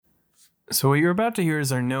So what you're about to hear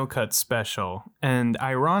is our No Cut special, and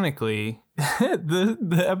ironically,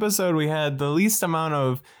 the episode we had the least amount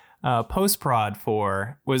of post-prod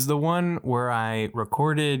for was the one where I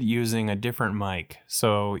recorded using a different mic.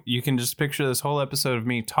 So you can just picture this whole episode of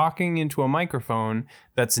me talking into a microphone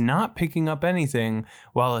that's not picking up anything,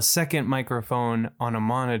 while a second microphone on a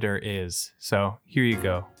monitor is. So here you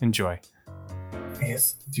go. Enjoy. I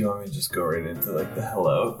guess, do you want me to just go right into like the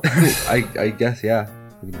hello? I guess, yeah.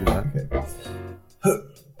 We can do that.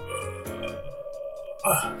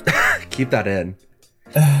 Okay. Keep that in.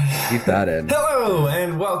 Keep that in. Hello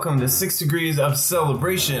and welcome to 6 Degrees of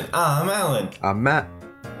Celebration. I'm Alan. I'm Matt.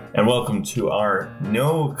 And welcome to our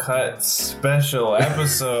No Cut special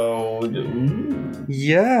episode. Ooh.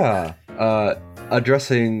 Yeah.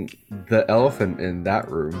 Addressing the elephant in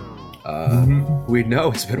that room. We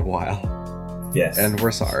know it's been a while. Yes. And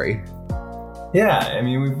we're sorry. Yeah, I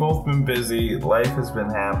mean, we've both been busy. Life has been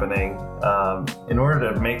happening. In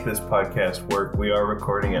order to make this podcast work, we are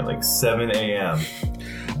recording at like 7 a.m.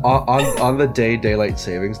 On the day daylight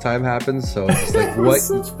savings time happens, so it's like, what?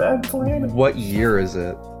 Such bad planning. What year is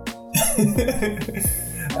it?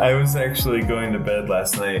 I was actually going to bed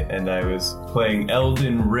last night and I was playing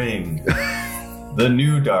Elden Ring, the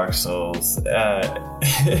new Dark Souls, and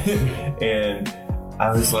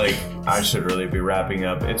I was like, I should really be wrapping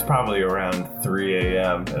up. It's probably around 3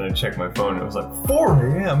 a.m. And I checked my phone and it was like 4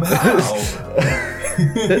 a.m. How?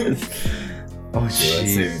 Oh, Saving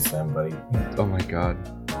jeez. time, buddy. Oh my god.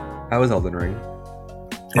 How was Elden Ring?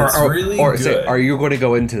 It's really good. Say, are you going to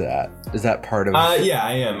go into that? Is that part of... Yeah,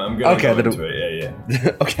 I am. I'm going to go into it.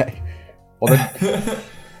 Yeah. Okay. Well, then...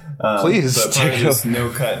 Please. But part of this No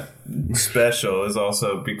Cut special is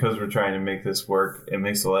also because we're trying to make this work. It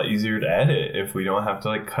makes it a lot easier to edit if we don't have to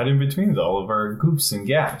like cut in between all of our goofs and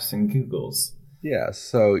gaps and giggles. Yeah,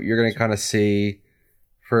 so you're gonna kind of see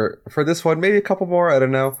for this one, maybe a couple more. I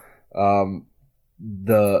don't know.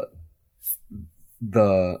 The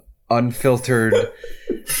unfiltered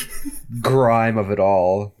grime of it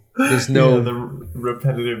all. There's no the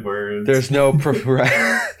repetitive words. There's no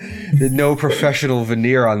no professional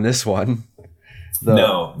veneer on this one.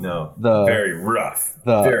 No. Very rough.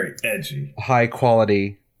 Very edgy. High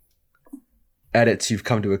quality edits you've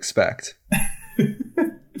come to expect.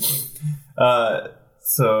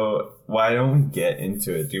 So why don't we get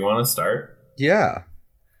into it? Do you want to start? Yeah.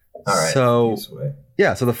 All right. So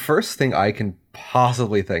the first thing I can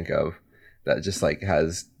possibly think of that just like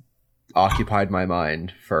has occupied my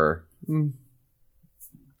mind for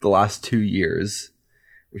the last 2 years,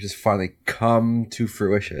 which has finally come to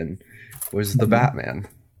fruition, was the Batman.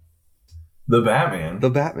 The Batman? The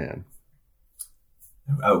Batman.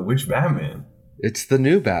 Which Batman? It's the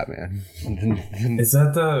new Batman. Is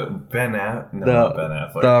that the Ben Affleck? No, not Ben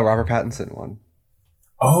Affleck. The Robert Pattinson one.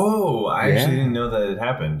 Oh, I actually didn't know that it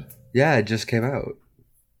happened. Yeah, it just came out.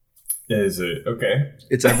 Is it? Okay.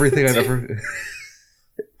 It's everything I've ever...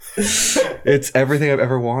 It's everything I've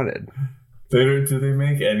ever wanted. Do they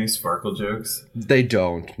make any sparkle jokes? They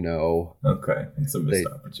don't, no. Okay. It's a missed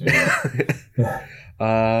opportunity.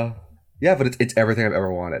 Yeah, but it's everything I've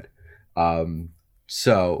ever wanted.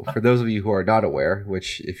 So, for those of you who are not aware,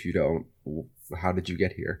 which if you don't, how did you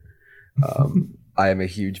get here? I am a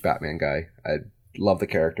huge Batman guy. I love the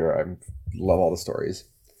character. I love all the stories.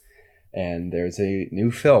 And there's a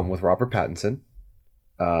new film with Robert Pattinson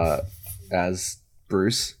as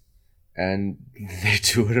Bruce, and they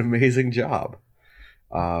do an amazing job.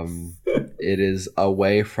 It is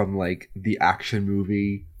away from like the action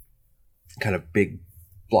movie kind of big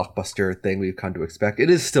blockbuster thing we've come to expect. It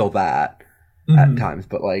is still that at times,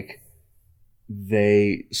 but like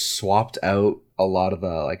they swapped out a lot of the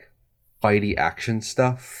like fighty action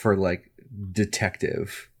stuff for like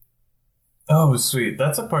detective. Oh, sweet.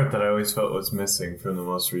 That's a part that I always felt was missing from the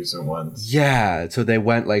most recent ones. Yeah, so they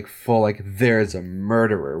went like full like, there's a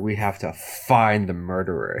murderer. We have to find the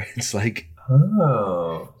murderer. It's like,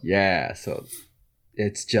 oh. Yeah, so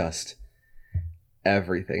it's just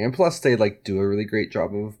everything. And plus they like do a really great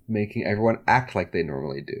job of making everyone act like they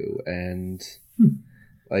normally do. And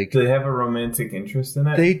like... Do they have a romantic interest in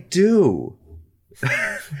it? They do.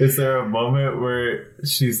 Is there a moment where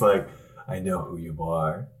she's like, I know who you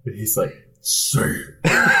are? And he's like, say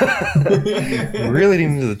it. Really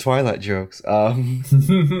into the Twilight jokes. No,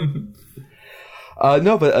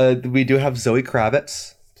 but we do have Zoe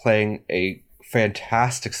Kravitz playing a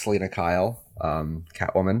fantastic Selena Kyle,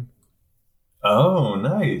 Catwoman. Oh,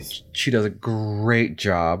 nice. She does a great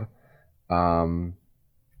job.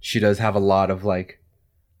 She does have a lot of like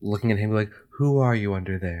looking at him like, who are you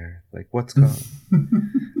under there? Like, what's going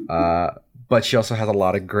on? But she also has a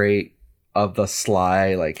lot of great of the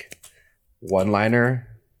sly, like one-liner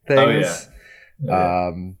Oh, yeah. things.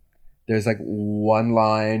 Yeah. There's like one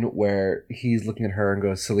line where he's looking at her and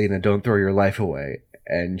goes, "Selena, don't throw your life away,"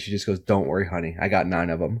 and she just goes, "Don't worry, honey, I got 9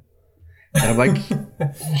 of them." And I'm like,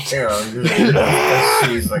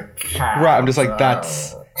 She's like, right, I'm just like,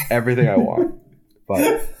 that's everything I want.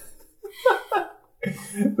 But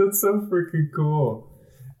that's so freaking cool.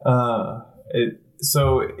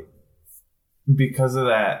 So because of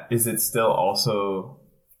that, is it still also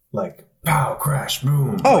like pow, crash,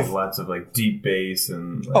 boom, like lots of like deep bass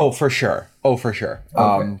and like... for sure.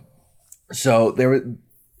 Okay. So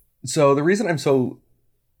the reason I'm so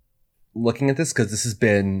looking at this, because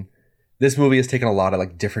this movie has taken a lot of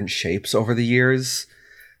like different shapes over the years.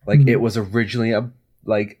 Like it was originally a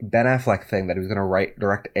like Ben Affleck thing that he was going to write,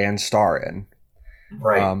 direct, and star in.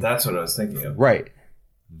 Right, that's what I was thinking of. Right,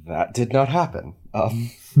 that did not happen.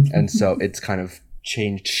 And so it's kind of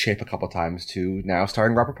changed shape a couple times to now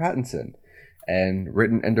starring Robert Pattinson, and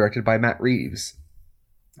written and directed by Matt Reeves.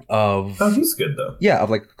 He's good though. Yeah,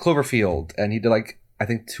 of like Cloverfield, and he did like I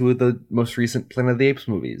think 2 of the most recent Planet of the Apes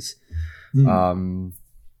movies.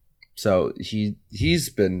 So he's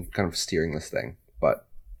been kind of steering this thing, but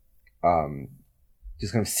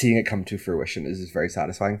just kind of seeing it come to fruition is very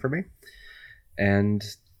satisfying for me.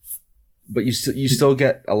 But you still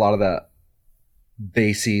get a lot of the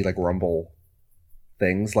bassy like rumble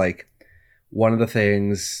things. Like one of the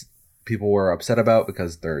things people were upset about,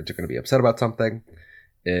 because they're going to be upset about something,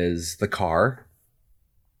 is the car.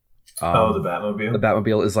 The Batmobile. The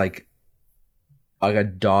Batmobile is like a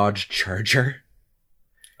Dodge Charger.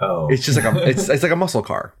 Oh, it's just like it's like a muscle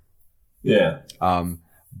car. Yeah.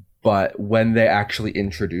 But when they actually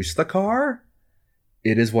introduce the car,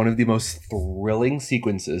 it is one of the most thrilling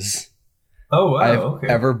sequences I've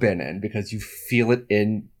ever been in, because you feel it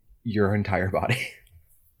in your entire body.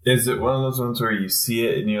 Is it one of those ones where you see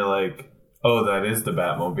it and you're like, oh, that is the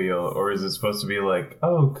Batmobile? Or is it supposed to be like,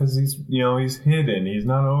 oh, because he's hidden, he's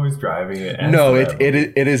not always driving it? No, it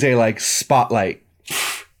is a like spotlight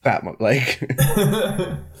Batmobile. Like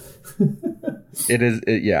it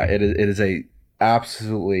is a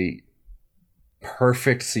absolutely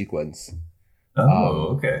perfect sequence.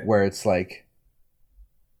 Okay. Where it's like,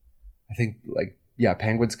 I think like, yeah,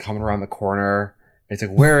 Penguin's coming around the corner. It's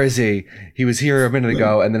like, where is he? He was here a minute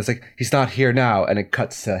ago, and then it's like, he's not here now, and it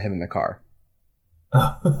cuts to him in the car.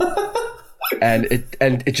 and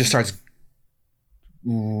it just starts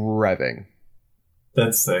revving.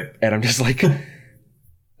 That's sick. And I'm just like,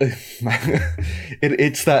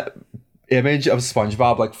 it's that image of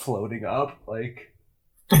SpongeBob like floating up, like,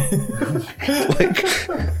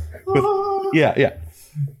 yeah.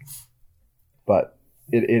 But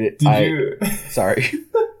sorry.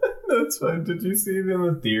 That's fine. Did you see it in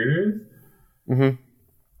the theaters? Mm-hmm.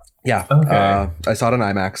 Yeah. Okay. I saw it in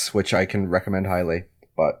IMAX, which I can recommend highly,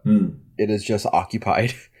 but it has just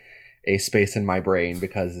occupied a space in my brain,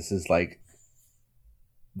 because this is like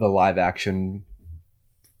the live action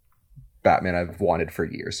Batman I've wanted for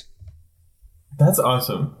years. That's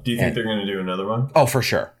awesome. Do you think they're going to do another one? Oh, for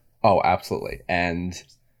sure. Oh, absolutely. And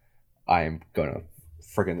I am going to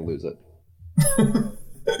friggin' lose it.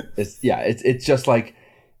 It's just like,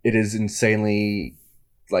 it is insanely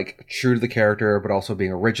like true to the character, but also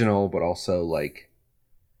being original, but also like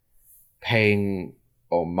paying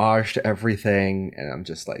homage to everything. And I'm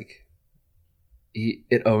just like,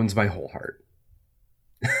 it owns my whole heart.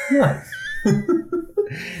 Nice.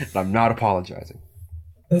 And I'm not apologizing.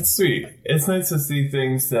 That's sweet. It's nice to see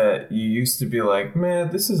things that you used to be like,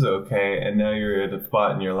 man, this is okay. And now you're at a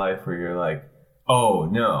spot in your life where you're like, oh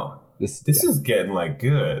no, this is getting like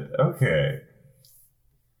good. Okay.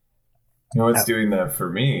 You know what's doing that for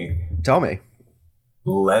me? Tell me.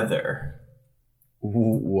 Leather.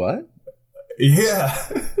 What? Yeah.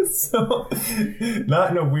 So,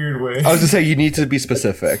 not in a weird way. I was to say, you need to be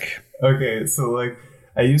specific. Okay, so like,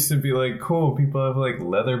 I used to be like, cool, people have like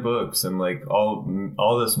leather books, and like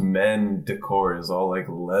all this men decor is all like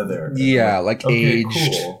leather. Yeah, like okay,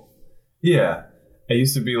 aged. Cool. Yeah. I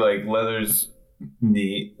used to be like, leather's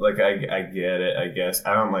neat. Like, I get it, I guess.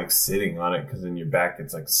 I don't like sitting on it, because then your back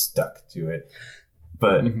gets like stuck to it.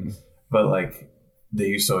 But like, they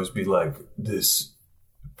used to always be like, this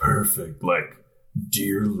perfect like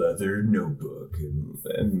deer leather notebook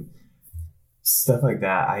and stuff like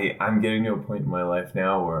that. I'm getting to a point in my life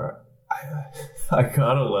now where I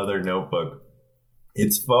got a leather notebook.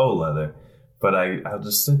 It's faux leather, but I'll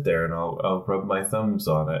just sit there and I'll rub my thumbs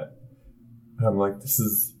on it. And I'm like, this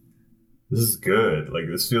is good. Like,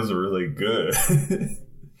 this feels really good.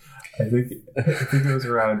 I think it was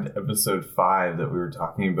around episode 5 that we were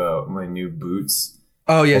talking about my new boots.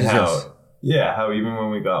 Oh yes, yes. yeah, how even when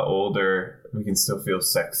we got older, we can still feel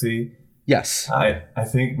sexy. Yes. I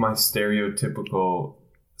think my stereotypical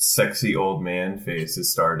sexy old man face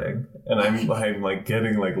is starting, and I'm like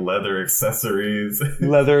getting like leather accessories.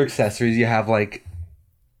 Leather accessories. You have like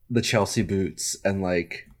the Chelsea boots and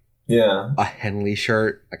like Yeah. a Henley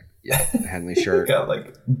shirt. Like, yeah, a Henley shirt. Got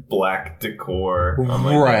like black decor on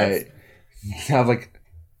my Right. desk. You have like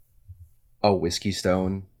a whiskey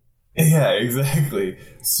stone. Yeah, exactly.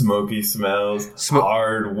 Smoky smells,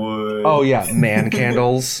 hardwood. Oh yeah, man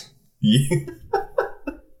candles. Yeah.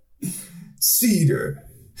 Cedar.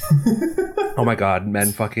 Oh my god,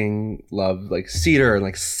 men fucking love like cedar and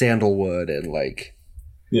like sandalwood and like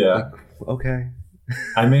Yeah. okay.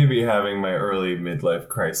 I may be having my early midlife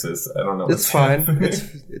crisis. I don't know what's It's fine. happening.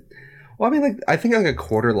 Well, I mean, like I think like a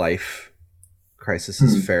quarter life crisis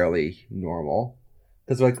is fairly normal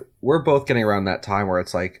because like we're both getting around that time where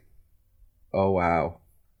it's like, oh wow,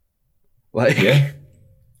 like Yeah.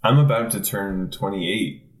 I'm about to turn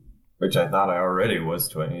 28, which I thought I already was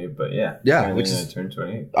 28, but yeah. Yeah, finally which is- gonna turn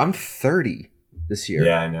 28. I'm 30 this year.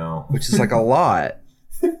 Yeah, I know. Which is like a lot.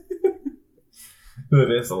 It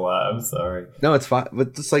is a lot. I'm sorry. No, it's fine.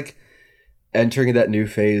 But just like entering that new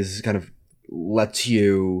phase kind of lets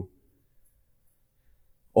you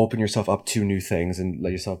open yourself up to new things and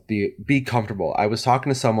let yourself be comfortable. I was talking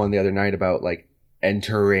to someone the other night about like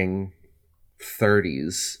entering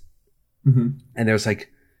 30s, Mm-hmm. and there's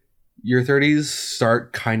like your 30s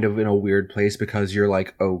start kind of in a weird place because you're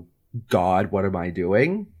like, oh God, what am I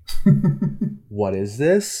doing? What is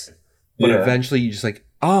this? But Yeah. eventually you just like,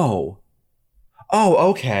 oh,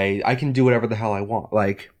 okay, I can do whatever the hell I want.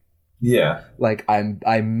 Like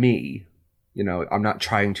I'm me. You know, I'm not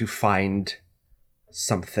trying to find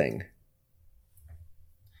something.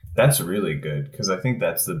 That's really good because I think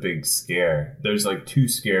that's the big scare. There's like two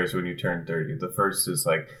scares when you turn 30. The first is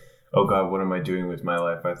like, oh God, what am I doing with my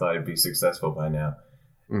life? I thought I'd be successful by now.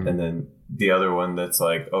 Mhm. And then the other one that's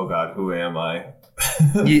like, oh God, who am I?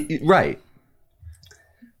 Right.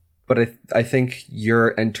 But I think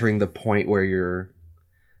you're entering the point where you're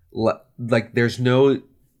like, there's no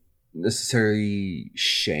necessarily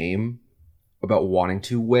shame about wanting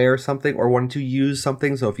to wear something or wanting to use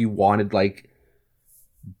something. So if you wanted like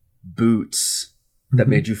boots that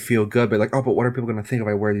made you feel good, but like, oh, but what are people going to think if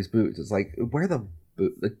I wear these boots? It's like, wear the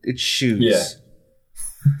boot. It's shoes. Yeah.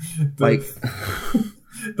 Like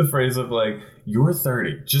the phrase of like, you're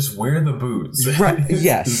 30, just wear the boots. Right,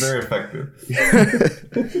 yes. It's very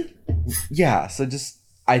effective. yeah. So just,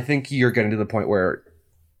 I think you're getting to the point where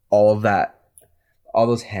all of that, all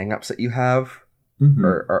those hangups that you have Mhm.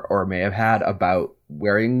 or may have had about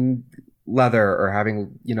wearing leather or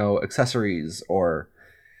having, you know, accessories or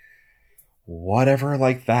whatever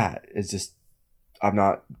like that is just, I'm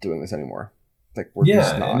not doing this anymore. Like we're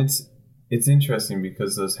just not. And it's interesting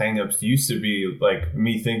because those hangups used to be like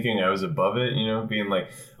me thinking I was above it, you know, being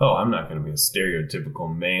like, oh, I'm not going to be a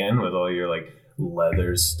stereotypical man with all your like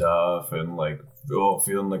leather stuff and like, oh,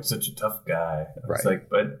 feeling like such a tough guy. It's like,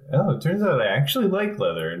 but oh, it turns out I actually like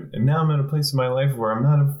leather, and now I'm in a place in my life where I'm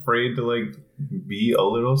not afraid to like be a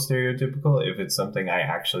little stereotypical if it's something I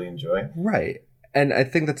actually enjoy. Right. And I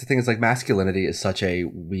think that's the thing is like masculinity is such a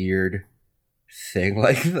weird thing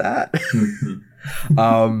like that.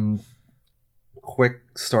 Quick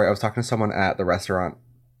story. I was talking to someone at the restaurant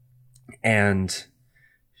and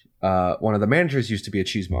one of the managers used to be a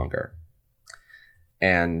cheesemonger.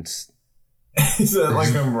 And Is that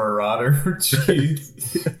like a marauder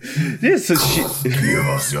cheese? yeah, so she Give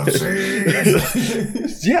us your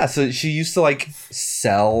cheese. yeah, so she used to like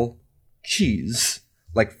sell cheese,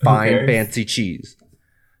 like fine Okay. fancy cheese.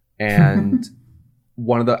 And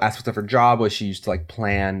one of the aspects of her job was she used to like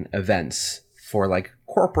plan events for like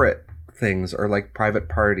corporate things or like private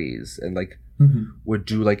parties and like would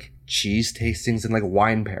do like cheese tastings and like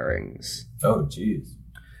wine pairings. Oh, jeez.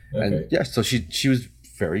 Okay. And yeah, so she was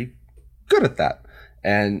very good at that.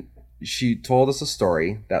 And she told us a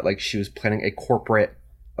story that like she was planning a corporate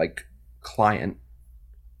like client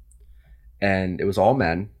and it was all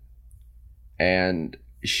men. And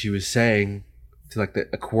she was saying to like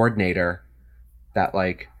a coordinator that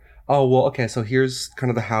like, oh, well, okay, so here's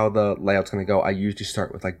kind of how the layout's going to go. I usually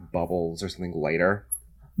start with like bubbles or something later.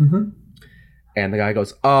 Mm-hmm. And the guy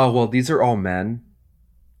goes, oh, well, these are all men.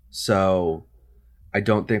 So I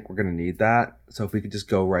don't think we're going to need that. So if we could just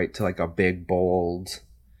go right to like a big, bold,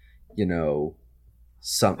 you know,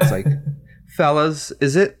 something like, fellas,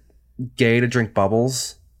 is it gay to drink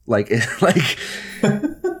bubbles? Like,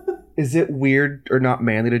 is it weird or not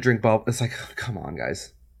manly to drink bubbles? It's like, come on,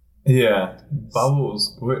 guys. Yeah.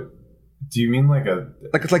 Bubbles. What? Do you mean like a...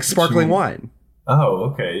 Like it's like sparkling wine.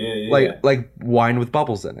 Oh, okay. Yeah, yeah. Like wine with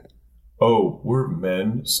bubbles in it. Oh, we're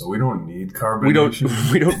men, so we don't need We don't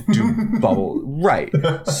carbonation. we don't do bubble right.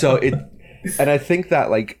 So and I think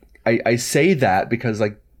that like I say that because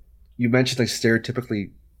like you mentioned like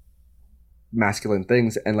stereotypically masculine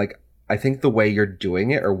things, and like I think the way you're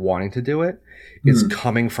doing it or wanting to do it is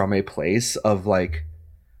coming from a place of like,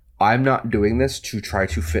 I'm not doing this to try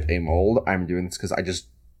to fit a mold. I'm doing this because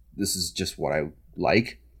this is just what I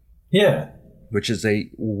like. Yeah. Which is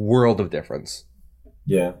a world of difference.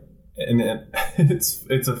 Yeah. And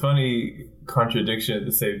it's a funny contradiction at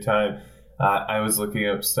the same time. I was looking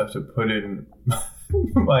up stuff to put in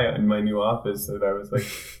my new office, and I was like,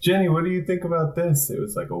 Jenny, what do you think about this? It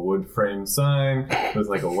was like a wood frame sign. It was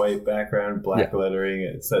like a white background, black lettering.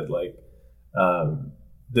 It said like,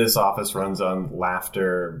 this office runs on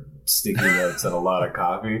laughter, sticky notes, and a lot of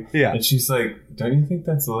coffee. Yeah. And she's like, don't you think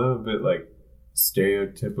that's a little bit like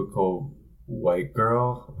stereotypical white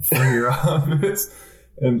girl for your office?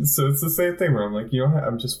 And so it's the same thing where I'm like, you know,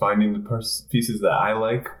 I'm just finding the pieces that I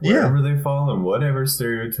like wherever they fall in whatever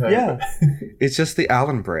stereotype. Yeah. It's just the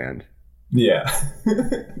Allen brand. Yeah.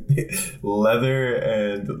 Leather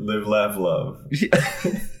and live, laugh, love. Yeah.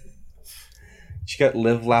 She got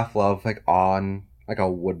live, laugh, love like on like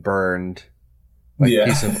a wood burned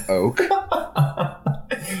piece of oak. That'd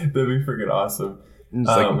be freaking awesome.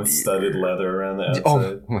 With studded leather around the outside.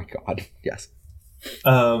 Oh my god, yes.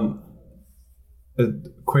 A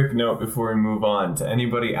quick note before we move on to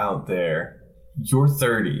anybody out there: you're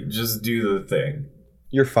 30. Just do the thing.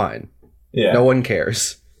 You're fine. Yeah. No one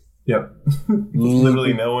cares. Yep.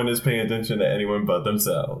 Literally, no one is paying attention to anyone but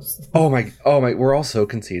themselves. Oh my! We're all so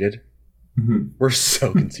conceited. Mm-hmm. We're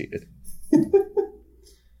so conceited.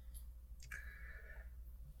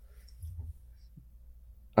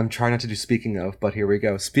 I'm trying not to do speaking of, but here we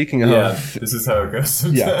go. Speaking of, this is how it goes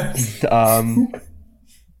sometimes.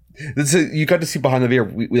 You got to see behind the veneer.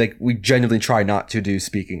 We genuinely try not to do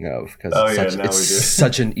speaking of because it's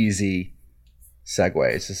such an easy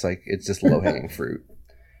segue. It's just low hanging fruit.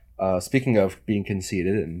 Speaking of being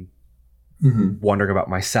conceited and wondering about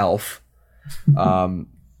myself,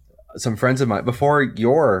 some friends of mine before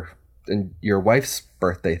your wife's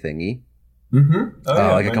birthday thingy. Mm-hmm.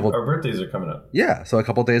 Oh yeah, our birthdays are coming up. Yeah, so a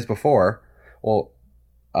couple days before, a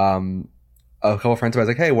couple friends of mine was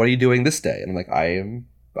like, "Hey, what are you doing this day?" And I'm like,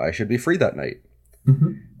 I should be free that night.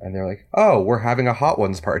 Mm-hmm. And they're like, "Oh, we're having a Hot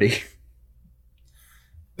Ones party."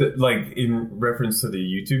 Like in reference to the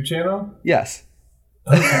YouTube channel? Yes.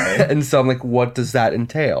 Okay. And so I'm like, what does that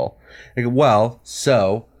entail? Like, well,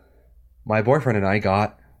 so my boyfriend and I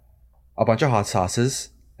got a bunch of hot sauces,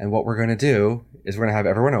 and what we're going to do is we're going to have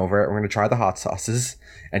everyone over, and we're going to try the hot sauces,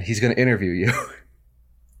 and he's going to interview you.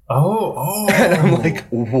 Oh. And I'm like,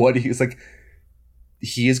 what? He's like,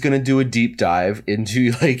 he is going to do a deep dive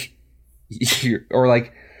into like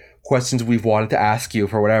questions we've wanted to ask you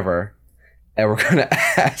for whatever. And we're going to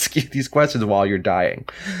ask you these questions while you're dying.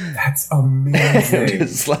 That's amazing.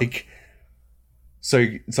 It's like, so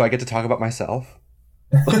I get to talk about myself.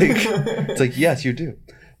 Like, it's like, yes, you do.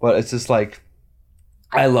 But it's just like,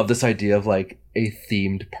 I love this idea of like a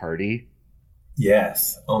themed party.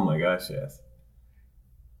 Yes. Oh my gosh, yes.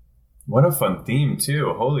 What a fun theme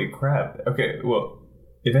too. Holy crap. Okay, well,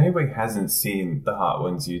 if anybody hasn't seen the Hot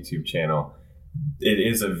Ones YouTube channel, it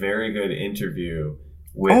is a very good interview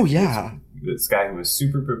with this guy who was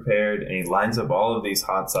super prepared, and he lines up all of these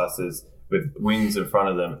hot sauces with wings in front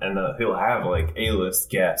of them, and he'll have like A-list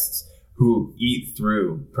guests who eat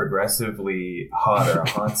through progressively hotter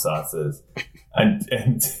hot sauces, and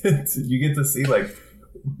you get to see like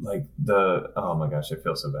the, oh my gosh, I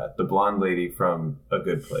feel so bad, the blonde lady from A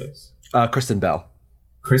Good Place, Kristen Bell.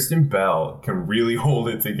 Kristen Bell can really hold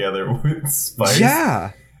it together with spice.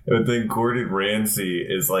 Yeah. But then Gordon Ramsay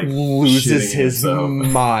is like loses his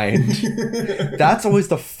mind. That's always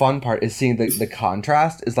the fun part, is seeing the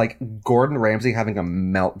contrast is like Gordon Ramsay having a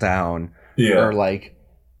meltdown, or like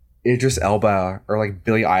Idris Elba or like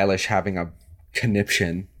Billie Eilish having a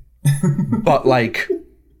conniption. But like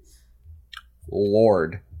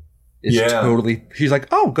Lord is totally, she's like,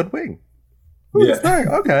 oh, good wing. Ooh, it's nice.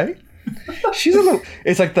 Okay. She's a little,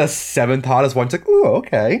 it's like the seventh hottest one. It's like, ooh,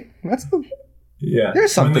 okay. That's the,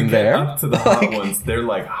 there's something there. Up to the hot ones, they're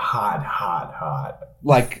like hot.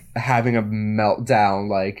 Like having a meltdown,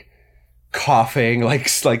 like coughing, like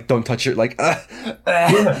don't touch it, like.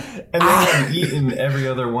 Yeah, and they have eaten every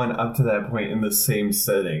other one up to that point in the same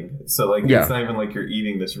setting. So like, it's not even like you're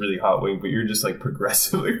eating this really hot wing, but you're just like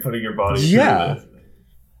progressively putting your body through this.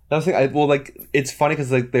 That's the thing. Like, it's funny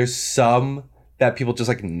because like there's some that people just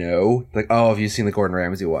like know, like, oh, have you seen the Gordon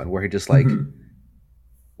Ramsay one where he just like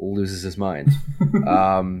loses his mind.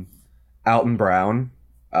 Alton Brown,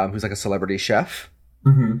 who's like a celebrity chef,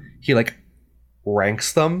 he like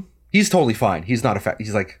ranks them. He's totally fine. He's not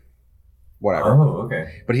he's like whatever. Oh,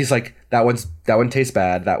 okay. But he's like that one tastes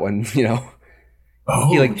bad. That one, you know.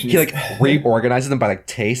 Oh, he like reorganizes them by like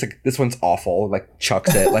taste. Like this one's awful. Like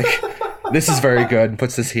chucks it. Like this is very good and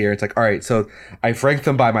puts this here. It's like, all right, so I've ranked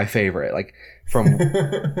them by my favorite, like from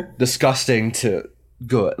disgusting to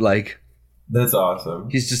good. Like that's awesome.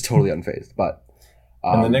 He's just totally unfazed. But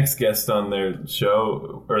and the next guest on their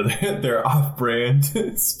show or their off-brand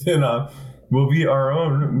spin-off will be our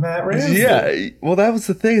own Matt Ramsey. Yeah, well, that was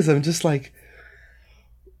the thing. Is I'm just like,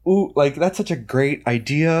 ooh, like that's such a great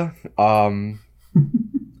idea.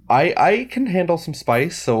 I can handle some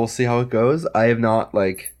spice, so we'll see how it goes. I am not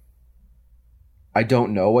like, I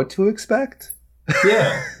don't know what to expect.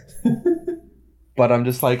 Yeah. But I'm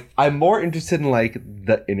just like, I'm more interested in like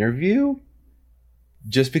the interview,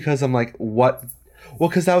 just because I'm like, what? Well,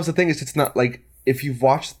 because that was the thing, is it's not like, if you've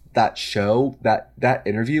watched that show, that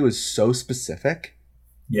interview is so specific.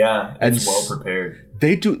 Yeah, it's well prepared.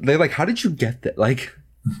 They're like, how did you get that? Like,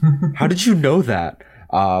 how did you know that?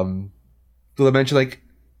 So they mention like,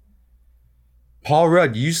 Paul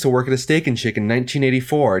Rudd used to work at a Steak and Shake in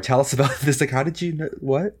 1984. Tell us about this. Like, how did you know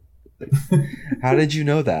what? Like, how did you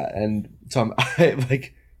know that? And so I'm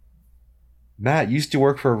like, Matt used to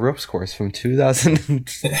work for a ropes course from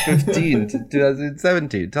 2015 to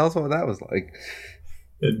 2017. Tell us what that was like.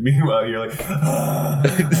 And meanwhile, you're like,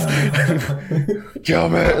 kill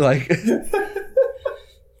me, like,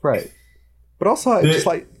 right. But also, I just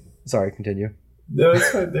like, sorry, continue. No, it's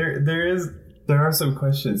fine. There are some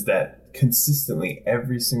questions that consistently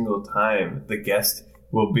every single time the guest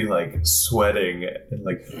will be like sweating and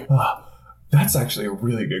like, that's actually a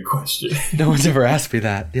really good question. No one's ever asked me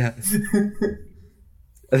that. Yeah.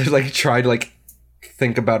 They're like trying to like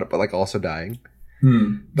think about it, but like also dying.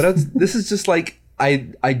 But this is just like,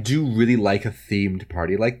 I do really like a themed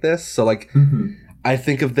party like this. So like, I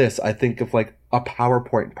think of this. I think of like a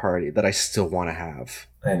PowerPoint party that I still want to have.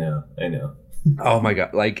 I know. Oh my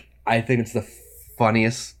God. Like, I think it's the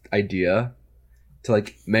funniest idea to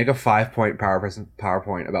like make a 5-point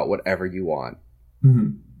PowerPoint about whatever you want.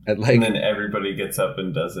 And then everybody gets up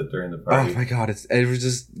and does it during the party. Oh my God. It was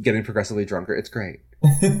just getting progressively drunker. It's great.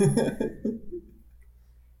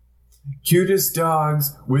 Cutest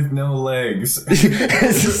dogs with no legs.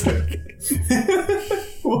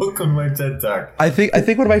 Welcome to my TED Talk. I think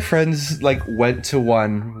one of my friends like went to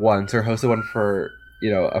one once, or hosted one for,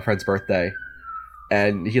 you know, a friend's birthday,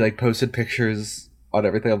 and he like posted pictures on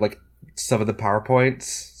everything of like some of the PowerPoints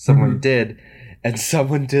someone did, and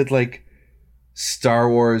someone did like Star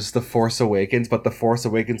Wars The Force Awakens, but The Force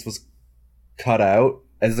Awakens was cut out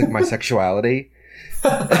as like my sexuality.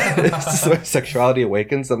 My sexuality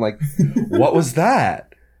awakens. I'm like, what was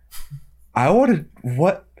that? I wanted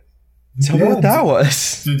what? Tell me what that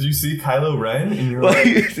was. Did you see Kylo Ren? And you're like,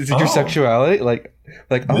 is it your sexuality? Like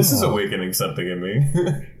this is awakening something in me.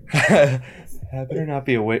 I better not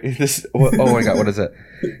be awake. Oh my God, what is it?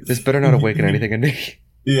 This better not awaken anything in me.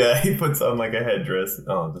 Yeah, he puts on like a headdress.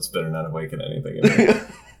 Oh, this better not awaken anything in me.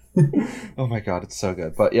 Oh my God, it's so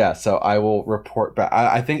good. But yeah, so I will report back.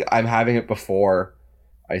 I think I'm having it before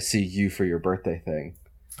I see you for your birthday thing.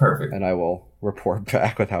 Perfect. And I will report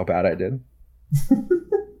back with how bad I did.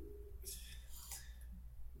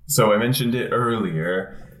 So I mentioned it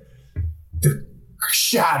earlier. The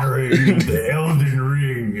shattering of the Elden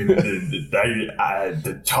Ring and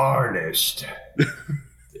the Tarnished.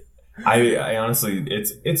 I honestly,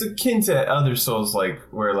 it's akin to other Souls, like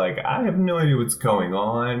where like I have no idea what's going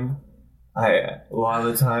on. A lot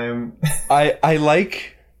of the time, I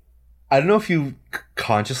don't know if you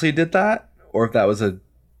consciously did that or if that was a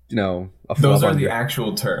those are the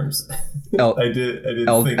actual terms. I did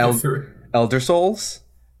think it through. Elder Souls.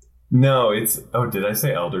 No, did I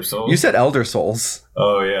say Elder Souls? You said Elder Souls.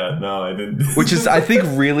 Oh yeah, no, I didn't. Which is, I think,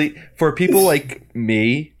 really for people like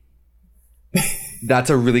me. That's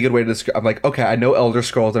a really good way to describe. I'm like, okay, I know Elder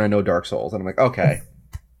Scrolls and I know Dark Souls, and I'm like, okay,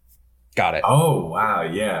 got it. Oh wow,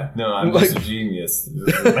 yeah. No, I'm just a genius.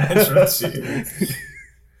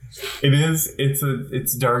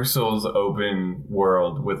 It's Dark Souls open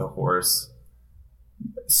world with a horse.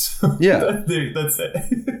 So yeah, that's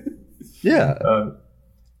it. Yeah.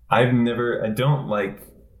 I didn't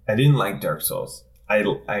like Dark Souls. I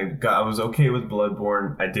was okay with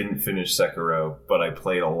Bloodborne. I didn't finish Sekiro, but I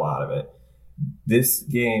played a lot of it. This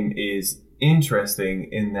game is interesting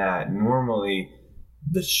in that normally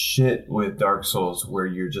the shit with Dark Souls where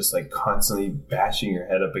you're just like constantly bashing your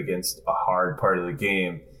head up against a hard part of the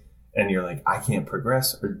game and you're like, I can't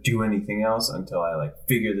progress or do anything else until I like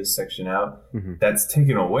figure this section out. Mm-hmm. That's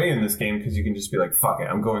taken away in this game because you can just be like, fuck it,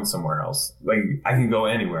 I'm going somewhere else. Like, I can go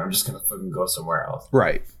anywhere. I'm just gonna fucking go somewhere else.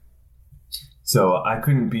 Right. So I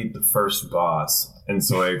couldn't beat the first boss, and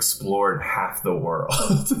so I explored half the world.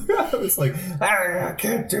 I was like, I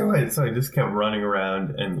can't do it. So I just kept running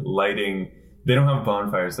around and lighting. They don't have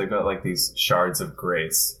bonfires. They've got like these shards of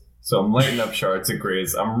grace. So I'm lighting up shards of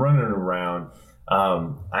grace. I'm running around.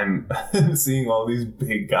 I'm seeing all these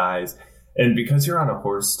big guys. And because you're on a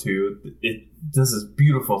horse too, it does this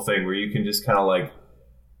beautiful thing where you can just kind of like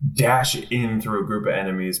dash in through a group of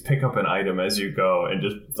enemies, pick up an item as you go, and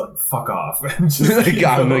just like fuck off. I'm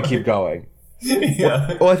gonna keep going.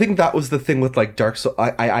 Yeah. Well, I think that was the thing with like Dark Souls.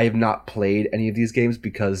 I have not played any of these games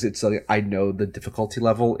because it's like I know the difficulty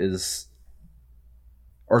level is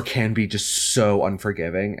or can be just so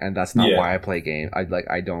unforgiving, and that's not why I play game.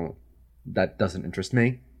 That doesn't interest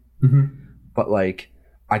me. Mm-hmm. But like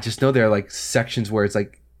I just know there are like sections where it's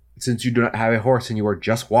like, since you do not have a horse and you are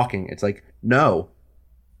just walking, it's like, no,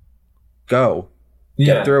 go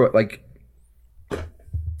get through it. Like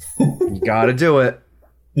you gotta do it.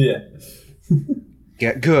 Yeah.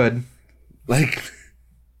 Get good. Like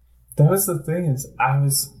that was the thing is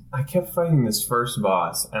I kept fighting this first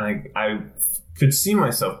boss, and I could see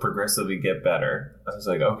myself progressively get better. I was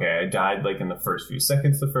like, okay, I died like in the first few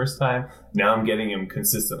seconds the first time. Now I'm getting him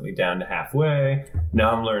consistently down to halfway.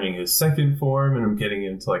 Now I'm learning his second form, and I'm getting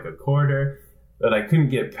him to like a quarter. But I couldn't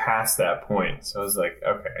get past that point. So I was like,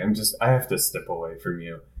 okay, I have to step away from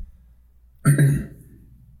you.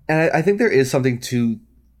 And I think there is something to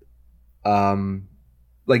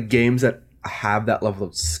like games that have that level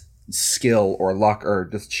of skill or luck or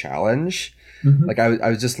just challenge. Mm-hmm. Like I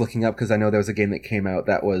was just looking up because I know there was a game that came out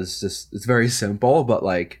that was just, it's very simple, but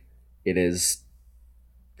like it is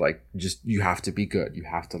like just, you have to be good. You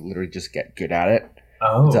have to literally just get good at it.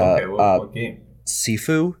 Oh, okay. What game?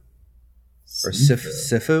 Sifu or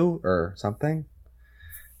Sifu or something.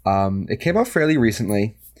 It came out fairly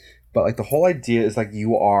recently, but like the whole idea is like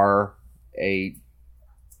you are a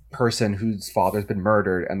person whose father's been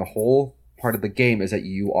murdered, and the whole part of the game is that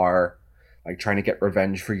you are like trying to get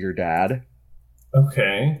revenge for your dad.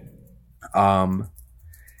 Okay.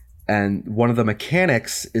 And one of the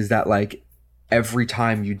mechanics is that like every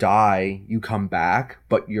time you die, you come back,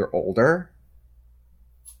 but you're older.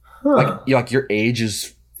 Huh. Like your age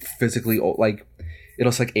is physically old. Like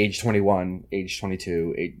it'll say like age 21, age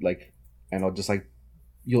 22, and it'll just like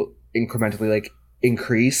you'll incrementally like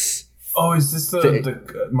increase. Oh, is this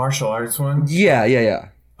the martial arts one? Yeah.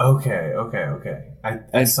 Okay.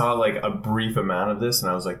 I saw like a brief amount of this,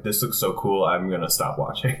 and I was like, "This looks so cool! I'm gonna stop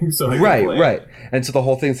watching." So right. And so the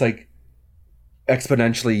whole thing's like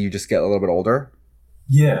exponentially, you just get a little bit older.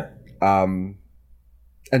 Yeah. And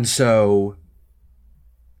so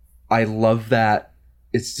I love that.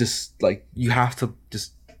 It's just like you have to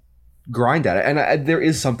just grind at it, and there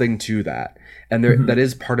is something to that, and there that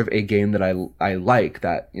is part of a game that I like.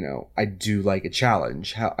 That, you know, I do like a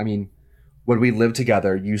challenge. When we lived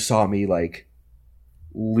together, you saw me like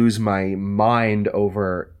lose my mind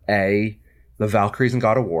over the Valkyries in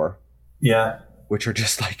God of War. Yeah. Which are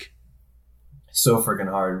just like so freaking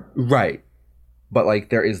hard. Right. But like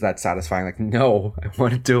there is that satisfying, like, no, I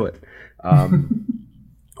want to do it.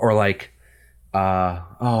 Or like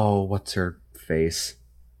what's her face?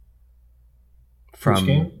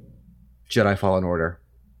 From Jedi Fallen Order.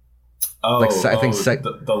 Oh, like, I think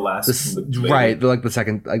the last, right? Like the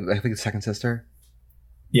second, I think the second sister.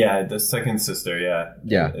 Yeah, the second sister.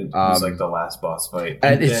 Yeah. It was like the last boss fight,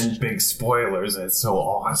 and then big spoilers. It's so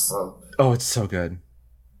awesome. Oh, it's so good.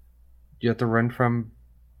 You have to run from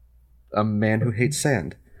a man who hates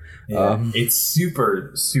sand. Yeah, it's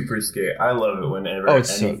super, super scary. I love it whenever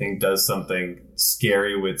anything does something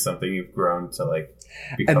scary with something you've grown to like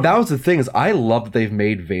become. And that was the thing, is I love that they've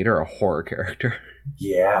made Vader a horror character.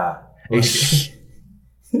 Yeah.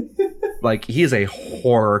 Like he is a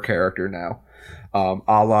horror character now,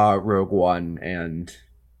 a la Rogue One and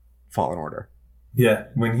Fallen Order. Yeah,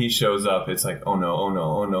 when he shows up, it's like, oh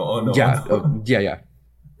no. Yeah, yeah.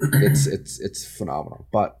 It's phenomenal.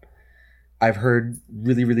 But I've heard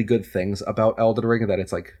really, really good things about Elden Ring, that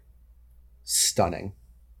it's like stunning.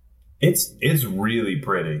 It's really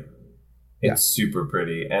pretty. It's super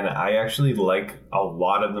pretty, and I actually like a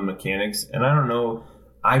lot of the mechanics. And I don't know,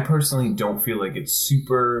 I personally don't feel like it's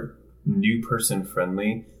super new person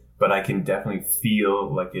friendly, but I can definitely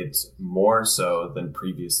feel like it's more so than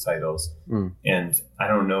previous titles. And I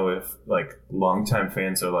don't know if like longtime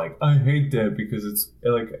fans are like, I hate that because it's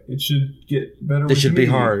like it should get better. It should be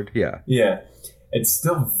hard. Yeah. It's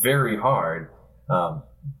still very hard,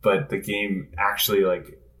 but the game actually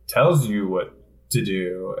like tells you what to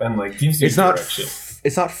do and like gives you It's direction.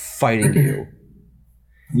 it's not fighting you.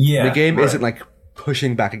 Yeah, The game right. isn't like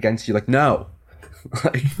pushing back against you. Like, no,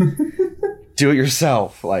 like do it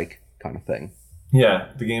yourself, like kind of thing. Yeah,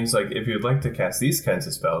 the game's like, if you'd like to cast these kinds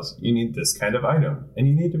of spells, you need this kind of item, and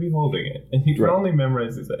you need to be holding it, and you can Right. only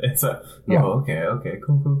memorize it. It's a, Yeah. okay,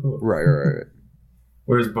 cool. Right.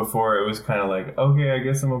 Whereas before, it was kind of like, okay, I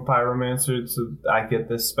guess I'm a pyromancer, so I get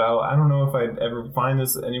this spell. I don't know if I'd ever find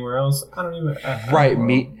this anywhere else. I don't even... I Right. don't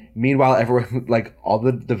know. Meanwhile, everyone, like all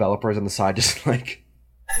the developers on the side, just like,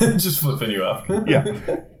 Just flipping you off. Yeah.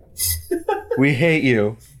 we hate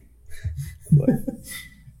you.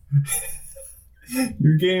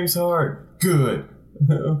 Your game's hard. Good.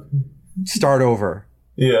 Start over.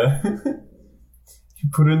 Yeah. You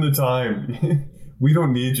put in the time. We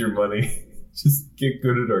don't need your money. Just get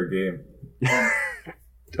good at our game.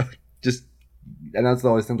 Just, and that's the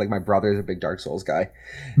always thing. Like my brother is a big Dark Souls guy,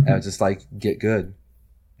 and I was just like, get good.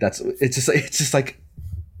 It's just like,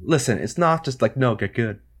 listen, it's not just like, no, get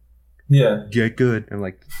good. Yeah. Get good. I'm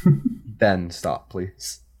like, then stop,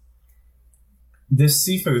 please. This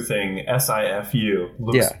Sifu thing, SIFU,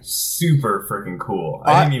 looks Yeah. super freaking cool.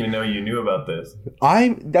 I didn't even know you knew about this.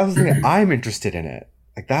 That was the thing. I'm interested in it.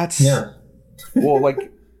 Like that's well,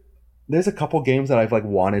 like there's a couple games that I've like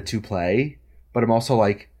wanted to play, but I'm also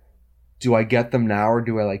like, do I get them now or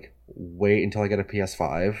do I like wait until I get a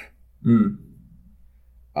PS5? Mm.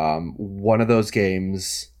 One of those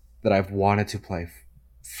games that I've wanted to play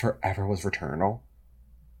forever was Returnal.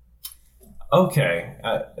 Okay.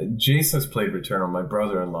 Jace has played Returnal, my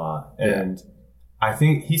brother-in-law, and I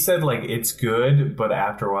think he said like it's good, but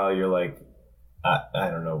after a while you're like, I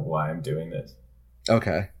don't know why I'm doing this.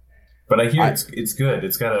 Okay. But I hear it's good.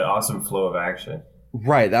 It's got an awesome flow of action.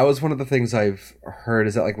 Right. That was one of the things I've heard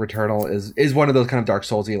is that like Returnal is one of those kind of Dark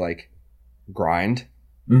Soulsy like grind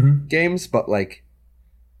games, but like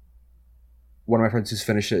one of my friends who's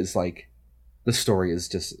finished it is like the story is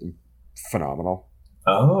just phenomenal.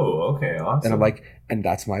 Oh, okay, awesome. And I'm like, and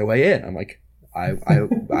that's my way in. I'm like,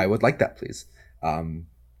 I would like that, please.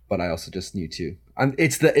 But I also just need to. And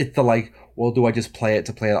it's the like, well, do I just play it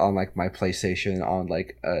on like my PlayStation on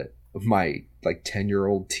like my like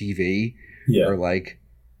 10-year-old TV, or like,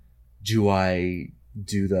 do I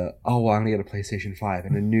do the well, I'm gonna get a PlayStation 5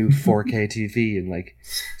 and a new 4K TV and like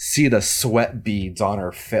see the sweat beads on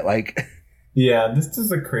her fit like. Yeah, this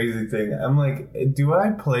is a crazy thing. I'm like, do I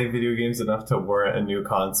play video games enough to warrant a new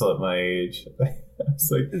console at my age?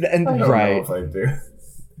 It's like, And I don't right. know if I do.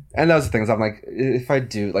 And that was the thing. I'm like, if I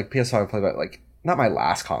do, like PS5, I play about like not my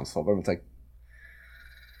last console, but it's like.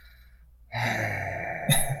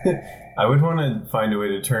 I would want to find a way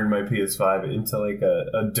to turn my PS5 into like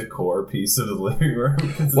a decor piece of the living room.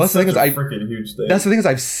 Because Well, it's that's the thing such is a freaking huge thing. That's the thing is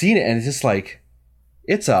I've seen it and it's just like,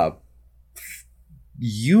 it's a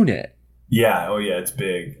unit. Yeah, oh yeah, it's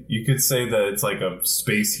big. You could say that it's like a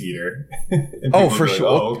space heater. And Oh, people for would be sure.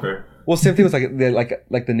 Oh, okay. Well, same thing with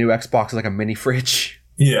like the new Xbox is like a mini fridge.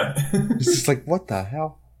 Yeah. It's just like, what the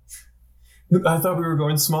hell? I thought we were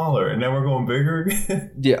going smaller, and now we're going bigger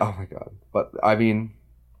again. Yeah. Oh my god. But I mean,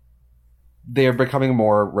 they are becoming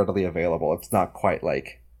more readily available. It's not quite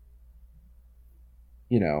like,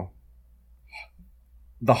 the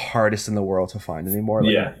hardest in the world to find anymore.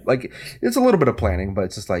 Like, Yeah. Like it's a little bit of planning, but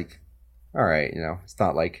it's just like, all right, it's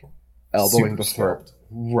not like elbowing the Super throat.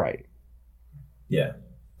 Right. Yeah.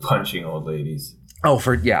 Punching old ladies. Oh,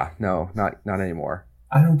 no, not anymore.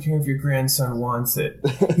 I don't care if your grandson wants it.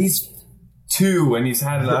 He's 2 and he's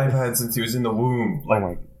had an iPad since he was in the womb. Oh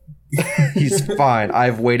my. He's fine.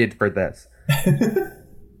 I've waited for this.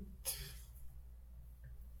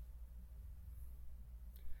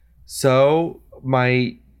 So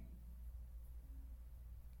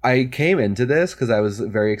I came into this because I was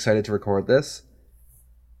very excited to record this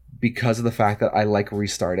because of the fact that I like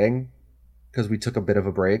restarting because we took a bit of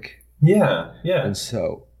a break. Yeah. And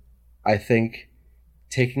so I think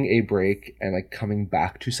taking a break and like coming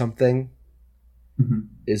back to something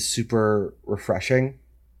is super refreshing.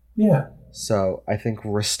 Yeah. So I think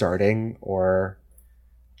restarting or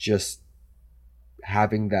just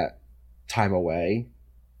having that time away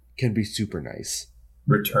can be super nice.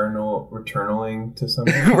 Returnaling to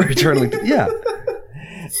something. Returning, yeah.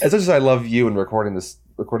 As much as I love you and recording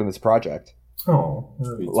this project, Oh,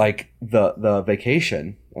 like the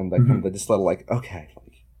vacation and like the just little like okay,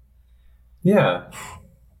 like yeah.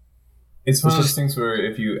 It's one of those just things where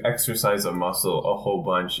if you exercise a muscle a whole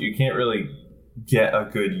bunch, you can't really get a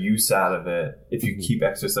good use out of it if you keep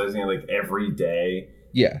exercising it like every day.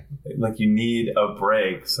 Yeah. Like you need a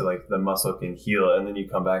break so like the muscle can heal, and then you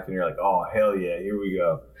come back and you're like, oh hell yeah, here we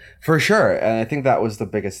go. For sure. And I think that was the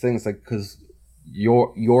biggest thing. It's like, because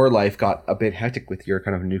your life got a bit hectic with your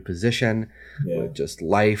kind of new position, with just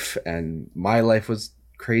life, and my life was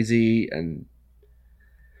crazy. And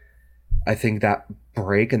I think that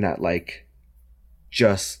break and that like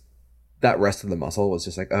just that rest of the muscle was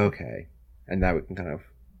just like, okay, and now we can kind of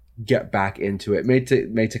get back into it. May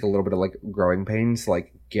take a little bit of like growing pains,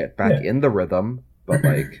 like get back in the rhythm, but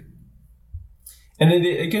like, and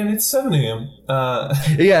it's 7 a.m.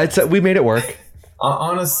 Yeah, we made it work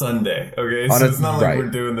on a Sunday. Okay, so it's not like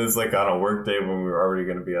we're doing this like on a work day when we were already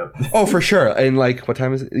going to be up. Oh, for sure. And like, what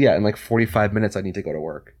time is it? Yeah, in like 45 minutes, I need to go to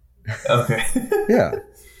work. Okay. Yeah.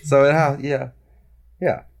 So yeah.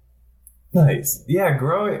 Nice. Yeah,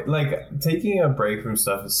 growing, like taking a break from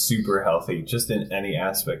stuff is super healthy just in any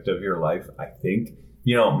aspect of your life, I think.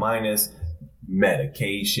 Minus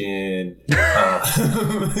medication,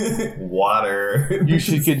 water. You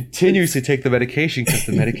should continuously take the medication because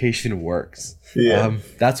the medication works. Yeah.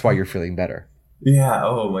 That's why you're feeling better. Yeah.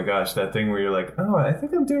 Oh my gosh, that thing where you're like, oh, I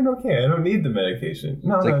think I'm doing okay. I don't need the medication.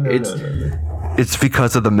 No. It's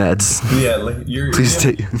because of the meds. Yeah, like please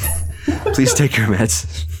take your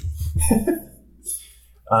meds.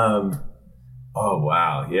 Oh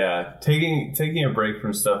wow, yeah. Taking a break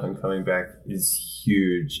from stuff and coming back is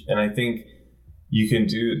huge, and I think you can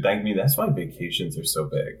do. That's why vacations are so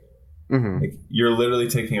big. Mm-hmm. Like you're literally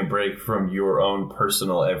taking a break from your own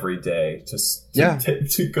personal everyday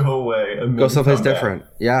to go away and go someplace different.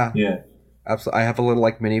 Yeah, absolutely. I have a little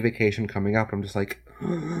like mini vacation coming up. I'm just like,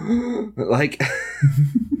 like,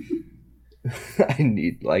 I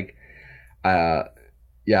need like,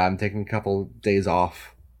 yeah, I'm taking a couple days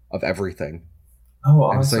off of everything. Oh,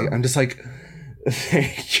 awesome. I'm just like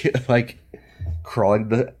like crawling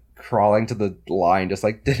to the line, just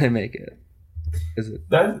like, did I make it? Is it?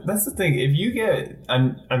 That's the thing. If you get,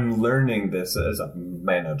 I'm learning this as a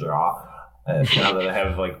manager. Now that I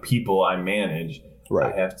have like people I manage,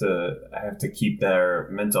 right. I have to keep their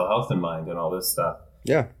mental health in mind and all this stuff.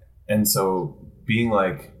 Yeah. And so being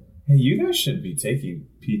like, hey, you guys should be taking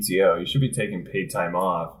PTO. You should be taking paid time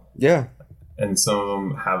off. Yeah. And some of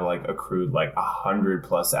them have like accrued like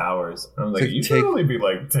 100+ hours. And I'm like, you should really be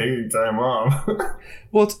like taking time off.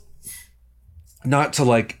 Well, it's not to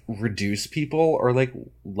like reduce people or like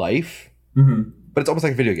life, but it's almost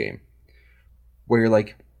like a video game where you're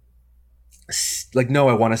like no,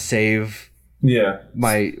 I want to save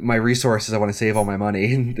my resources. I want to save all my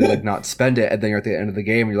money and like not spend it. And then you're at the end of the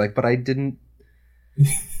game and you're like, but I didn't.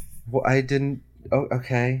 Well, I didn't. Oh,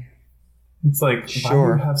 okay. It's like, why do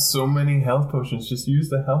you have so many health potions? Just use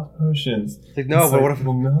the health potions. Like, no, but what if?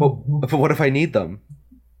 But what if I need them?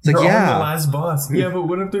 It's like, You're on the last boss. Yeah, but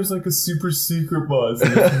what if there's like a super secret boss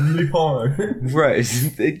and it's really hard? Right.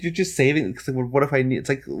 You're just saving. It's like, what if I need? It's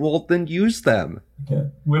like, well, then use them. Yeah.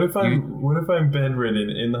 What if I'm bedridden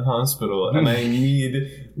in the hospital and I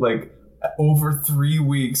need like over 3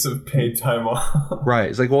 weeks of paid time off? Right.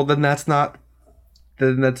 It's like, well, then that's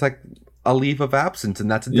like a leave of absence, and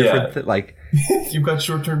that's a different thing. Like, you've got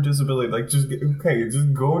short-term disability. Like, just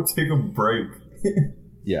go take a break.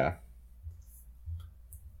 Yeah.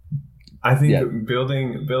 I think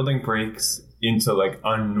building breaks into like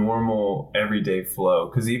a normal everyday flow,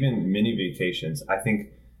 because even mini vacations, I think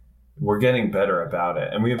we're getting better about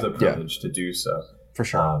it, and we have the privilege to do so. For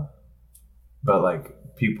sure. But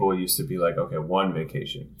like people used to be like, okay, one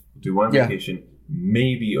vacation, do one vacation,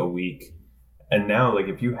 maybe a week. And now, like,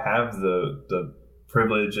 if you have the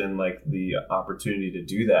privilege and like the opportunity to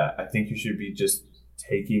do that, I think you should be just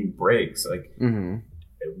taking breaks. Like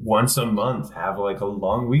once a month, have like a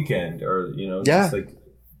long weekend, or just like,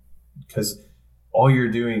 because all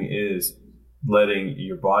you're doing is letting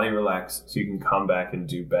your body relax so you can come back and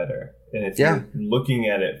do better. And if you're looking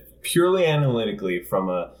at it purely analytically from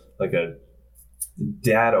a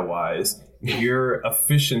data wise, your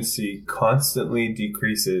efficiency constantly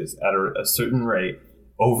decreases at a certain rate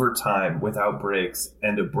over time without breaks,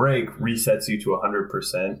 and a break resets you to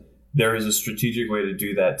 100%. There is a strategic way to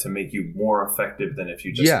do that to make you more effective than if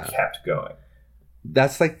you just kept going.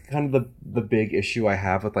 That's like kind of the big issue I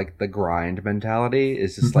have with like the grind mentality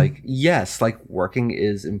is just like, yes, like working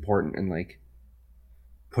is important and like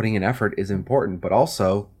putting in effort is important, but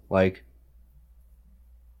also like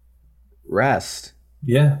rest.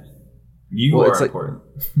 Yeah. You are important.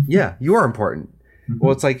 Yeah, you are important.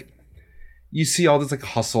 Well, it's like you see all this like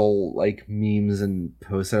hustle like memes and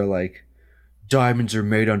posts that are like, diamonds are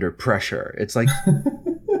made under pressure. It's like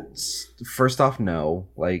first off, no.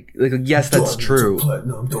 Like yes, that's true.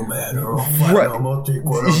 Platinum don't matter. Platinum, I'll take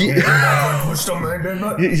what I'm getting. I'll push the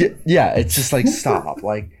man. Yeah, it's just like stop.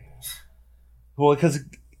 Like, well, because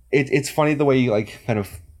it's funny the way you like kind of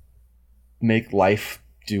make life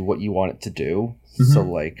do what you want it to do. Mm-hmm. So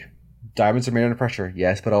like, diamonds are made under pressure,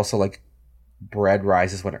 yes, but also like, bread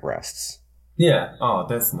rises when it rests. Yeah. Oh,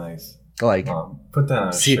 that's nice. Like, put that on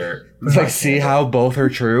a shirt. Like, see how both are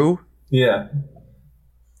true? Yeah.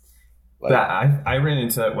 Like, that I ran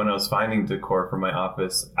into that when I was finding decor for my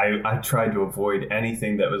office. I tried to avoid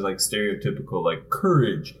anything that was like stereotypical, like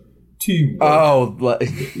courage, teamwork. Oh,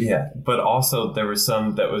 like, yeah. But also there was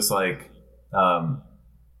some that was like,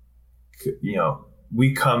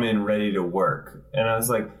 we come in ready to work, and I was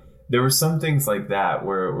like, there were some things like that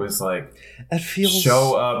where it was like, it feels...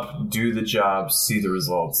 show up, do the job, see the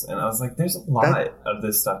results. And I was like, there's a lot of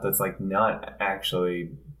this stuff that's like not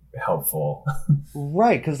actually helpful.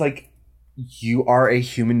 Right, because like, you are a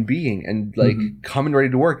human being, and like, coming ready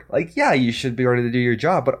to work. Like, yeah, you should be ready to do your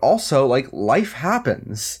job, but also like, life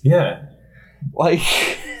happens. Yeah. Like...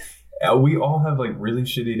 we all have like really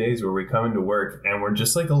shitty days where we come into work and we're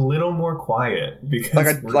just like a little more quiet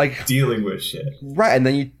because we're dealing with shit. Right, and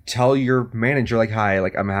then you tell your manager like, "Hi,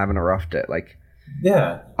 like I'm having a rough day. Like,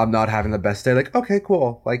 yeah, I'm not having the best day." Like, okay,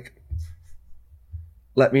 cool. Like,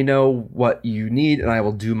 let me know what you need, and I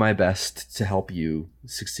will do my best to help you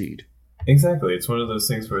succeed. Exactly. It's one of those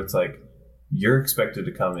things where it's like you're expected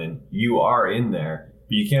to come in, you are in there,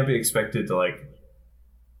 but you can't be expected to like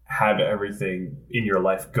have everything in your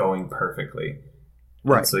life going perfectly.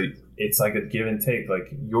 Right. And so it's like a give and take.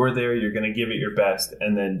 Like, you're there, you're going to give it your best,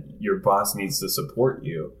 and then your boss needs to support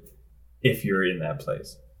you if you're in that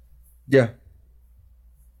place. Yeah.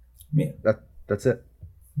 Yeah. That's it.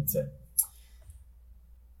 That's it.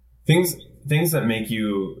 Things that make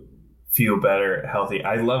you feel better, healthy.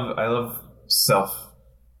 I love self-care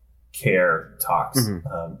talks.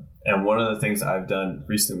 Mm-hmm. And one of the things I've done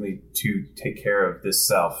recently to take care of this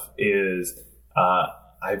self is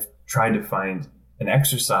I've tried to find an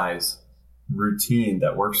exercise routine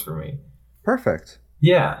that works for me. Perfect.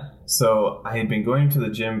 Yeah. So I had been going to the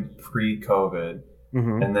gym pre-COVID,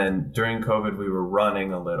 mm-hmm. and then during COVID we were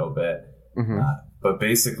running a little bit. Mm-hmm. But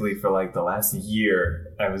basically for like the last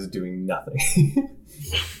year, I was doing nothing.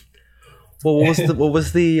 Well, what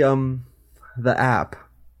was the app?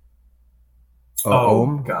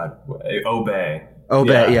 God, Obey.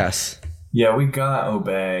 Yeah. Yes. Yeah, we got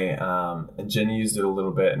Obey, and Jenny used it a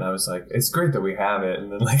little bit, and I was like, it's great that we have it,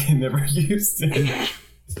 and then like I never used it.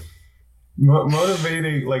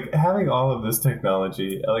 Motivating, like having all of this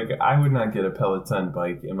technology, like I would not get a Peloton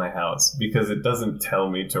bike in my house because it doesn't tell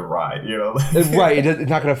me to ride, you know? Right, it's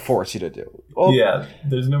not going to force you to do. Well, yeah,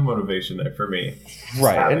 there's no motivation there for me.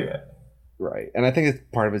 Right, right, and I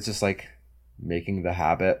think part of it's just like making the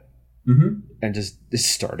habit. Mm-hmm. And just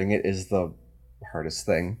starting it is the hardest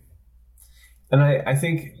thing. And I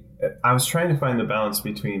think I was trying to find the balance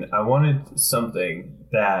between I wanted something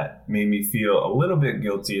that made me feel a little bit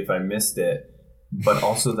guilty if I missed it, but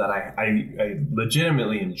also that I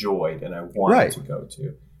legitimately enjoyed and I wanted to go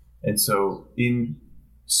to. And so in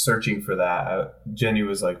searching for that, Jenny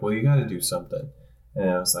was like, well, you got to do something. And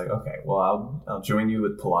I was like, okay, well, I'll join you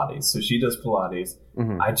with Pilates. So she does Pilates.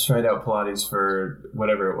 Mm-hmm. I tried out Pilates for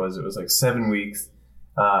whatever it was. It was like 7 weeks.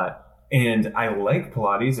 And I like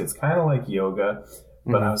Pilates. It's kind of like yoga.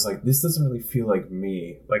 But mm-hmm. I was like, this doesn't really feel like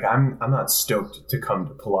me. Like, I'm not stoked to come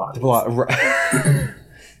to Pilates.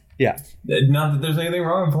 Yeah. Not that there's anything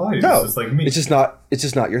wrong with Pilates. No, it's just like me. It's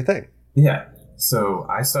just not your thing. Yeah. So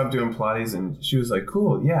I stopped doing Pilates, and she was like,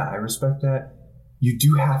 cool. Yeah, I respect that. You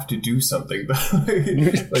do have to do something, though. Like,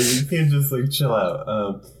 you can't just like chill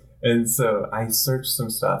out. And so I searched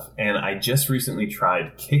some stuff, and I just recently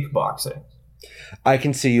tried kickboxing. I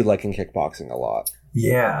can see you liking kickboxing a lot.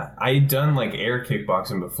 Yeah, I had done like air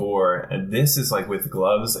kickboxing before, and this is like with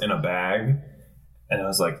gloves and a bag, and I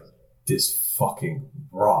was like, this fucking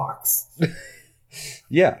rocks.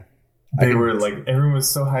 Yeah. They were like, everyone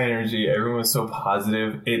was so high energy, everyone was so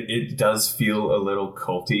positive. It does feel a little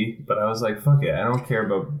culty, but I was like, fuck it, I don't care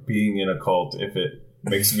about being in a cult if it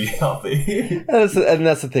makes me healthy. And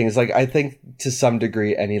that's the thing, is like, I think to some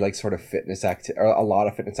degree any like sort of fitness or a lot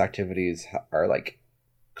of fitness activities are like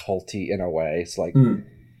culty in a way. So like you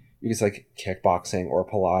just like kickboxing or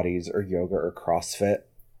Pilates or yoga or CrossFit.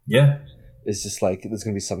 Yeah. It's just like there's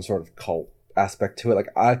gonna be some sort of cult aspect to it.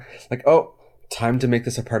 Time to make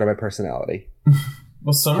this a part of my personality.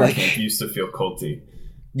 Well, summer camp used to feel culty.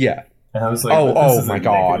 Yeah. And I was like, oh my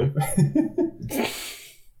god.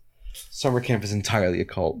 Summer camp is entirely a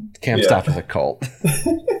cult. Camp staff is a cult.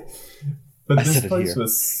 But I this said it place here.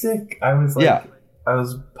 was sick. I was like, Yeah. I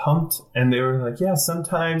was pumped, and they were like, yeah,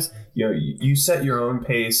 sometimes, you know, you set your own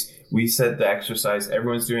pace. We set the exercise.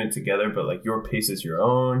 Everyone's doing it together, but like your pace is your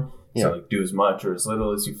own. Yeah. So like do as much or as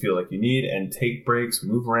little as you feel like you need, and take breaks,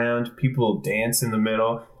 move around. People dance in the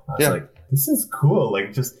middle. I was like, this is cool.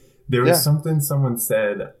 Like, just there was something someone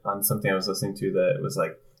said on something I was listening to that was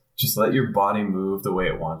like, just let your body move the way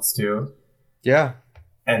it wants to. Yeah.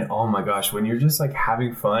 And oh my gosh, when you're just like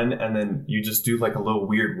having fun and then you just do like a little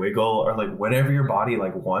weird wiggle or like whatever your body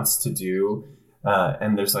like wants to do,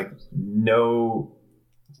 and there's like no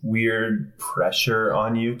weird pressure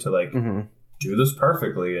on you to like do this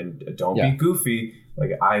perfectly and don't be goofy.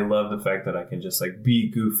 Like, I love the fact that I can just like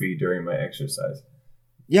be goofy during my exercise.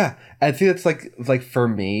 Yeah, I think it's like for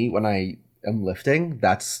me when I am lifting,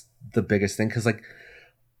 that's the biggest thing, because like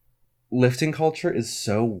lifting culture is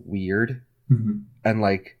so weird and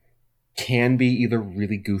like can be either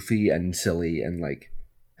really goofy and silly and like,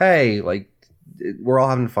 hey, like we're all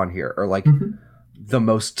having fun here, or like the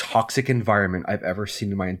most toxic environment I've ever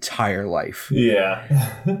seen in my entire life.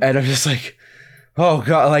 Yeah. And I'm just like, oh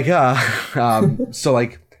god, like so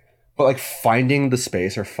like, but like finding the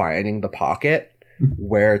space or finding the pocket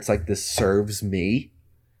where it's like, this serves me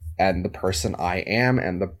and the person I am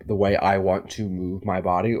and the way I want to move my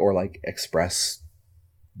body or like express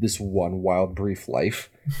this one wild brief life,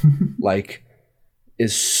 like,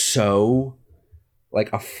 is so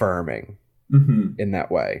like affirming in that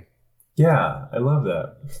way. Yeah, I love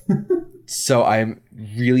that. So I'm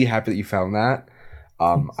really happy that you found that.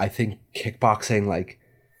 I think kickboxing, like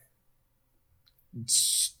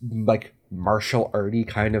martial arty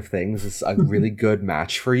kind of things, is a really good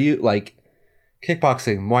match for you. Like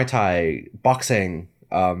kickboxing, Muay Thai, boxing,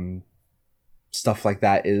 stuff like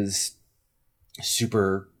that is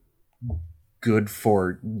super good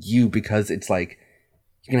for you, because it's like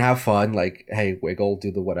you can have fun, like, hey, wiggle, do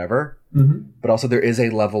the whatever, but also there is a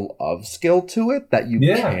level of skill to it that you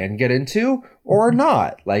can get into or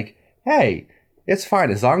not. Like, hey, it's fine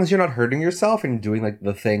as long as you're not hurting yourself and doing like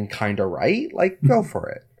the thing kind of right, like go for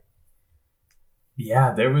it.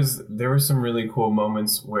 Yeah, there were some really cool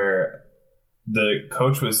moments where the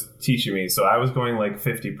coach was teaching me, so I was going like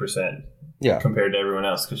 50% compared to everyone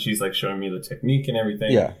else, because she's like showing me the technique and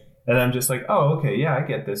everything. Yeah. And I'm just like, oh, okay, yeah, I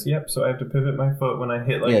get this. Yep. So I have to pivot my foot when I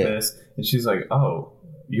hit like this. And she's like, oh,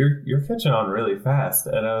 you're catching on really fast.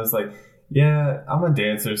 And I was like, yeah, I'm a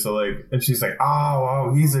dancer. So like, and she's like,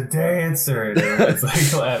 oh, he's a dancer. And everyone's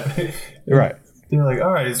like laughing. Right. They're like,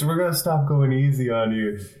 all right, so we're gonna stop going easy on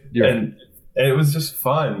you. Yeah. And it was just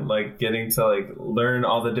fun, like getting to like learn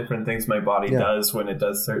all the different things my body does when it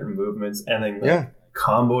does certain movements, and then like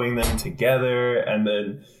comboing them together, and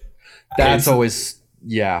then that's always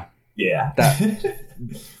that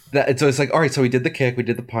it's always like, all right, so we did the kick, we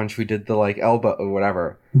did the punch, we did the like elbow or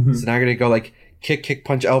whatever. So now you're gonna go like kick,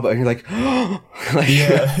 punch, elbow, and you're like, like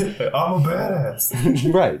I'm a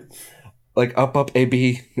badass. Right, like up A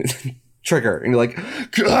B trigger, and you're like,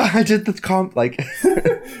 I did the comp. Like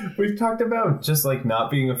we've talked about just like not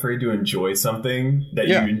being afraid to enjoy something that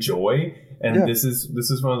you enjoy, and this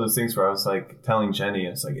is one of those things where I was like telling Jenny,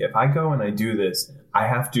 it's like, if I go and I do this, I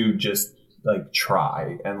have to just like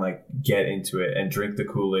try and like get into it and drink the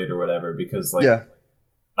Kool-Aid or whatever, because like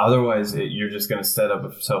otherwise you're just going to set up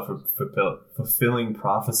a self-fulfilling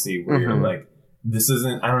prophecy where you're like, this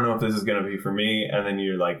isn't, I don't know if this is going to be for me, and then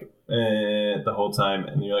you're like the whole time,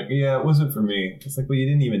 and you're like, yeah, it wasn't for me. It's like, well, you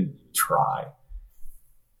didn't even try.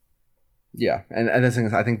 Yeah. And the thing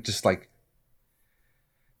is, I think just like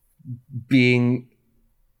being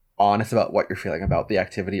honest about what you're feeling about the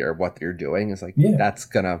activity or what you're doing is like, that's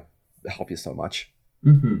gonna help you so much.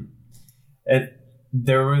 And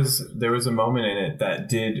there was a moment in it that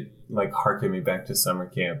did like harken me back to summer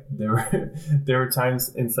camp. There were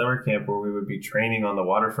times in summer camp where we would be training on the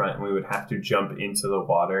waterfront and we would have to jump into the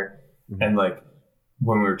water, and like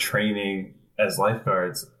when we were training as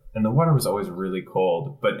lifeguards, and the water was always really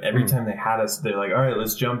cold, but every time they had us, they're like, all right,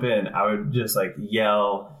 let's jump in. I would just like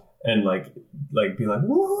yell and like be like,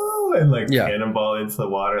 woo, and like cannonball into the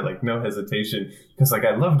water, like no hesitation, because like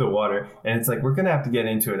I love the water, and it's like, we're gonna have to get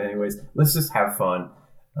into it anyways, let's just have fun.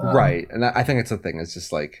 Right. And I think it's the thing, it's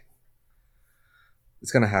just like,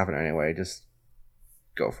 it's gonna happen anyway, just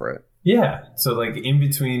go for it. Yeah. So like in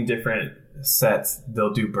between different sets,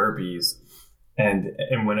 they'll do burpees, and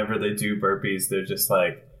whenever they do burpees, they're just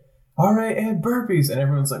like, all right, and burpees, and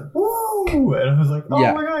everyone's like, woo, and I was like,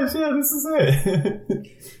 oh my gosh, yeah, this is it.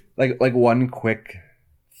 like one quick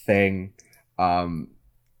thing, kind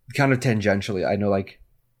of tangentially, I know like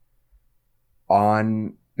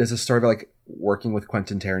there's a story about like working with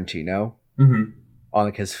Quentin Tarantino on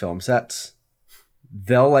like his film sets,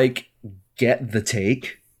 they'll like get the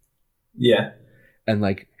take Yeah. and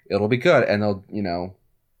like it'll be good and they'll, you know,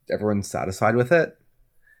 everyone's satisfied with it.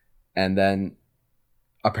 And then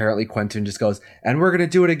apparently Quentin just goes, and we're gonna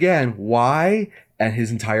do it again. Why? And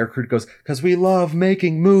his entire crew goes, because we love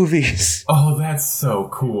making movies. Oh, that's so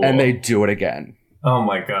cool. And they do it again. Oh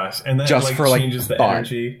my gosh. And that Just like for, like, changes the fun.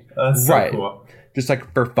 energy. That's so Right. cool. Just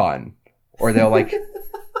like for fun. Or they'll like,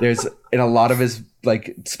 there's in a lot of his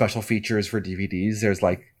like special features for DVDs, there's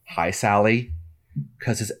like Hi Sally,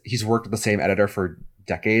 because he's worked with the same editor for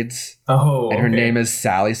decades. Oh, And her okay. name is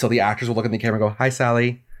Sally. So the actors will look in the camera and go, hi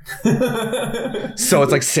Sally. So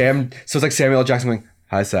it's like Samuel L. Jackson going,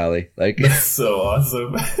 hi Sally. Like, That's so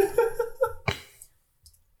awesome.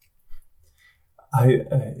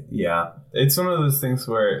 Yeah, it's one of those things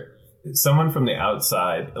where someone from the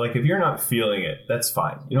outside, like if you're not feeling it, that's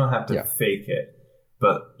fine. You don't have to fake it,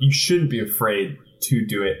 but you shouldn't be afraid to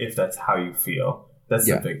do it if that's how you feel. That's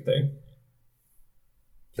the big thing.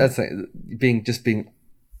 that's being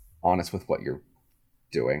honest with what you're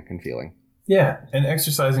doing and feeling. Yeah, and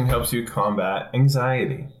exercising helps you combat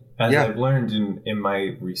anxiety, as Yeah. I've learned in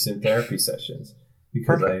my recent therapy sessions,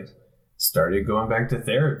 because I started going back to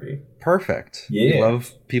therapy. Perfect. Yeah. We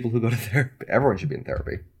love people who go to therapy. Everyone should be in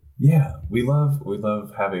therapy. Yeah, we love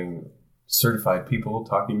having certified people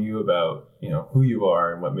talking to you about, you know, who you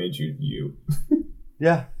are and what made you you.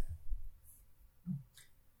 Yeah.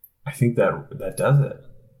 I think that does it.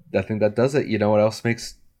 I think that does it. You know what else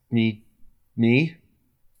makes me me?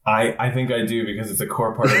 I think I do, because it's a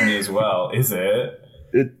core part of me as well. Is it?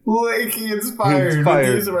 Lakey Inspired.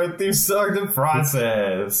 inspired. These are my theme song, The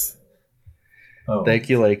Process. Oh, Thank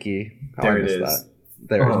you, Lakey. Oh, There I it missed is. that.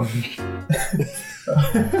 There Oh.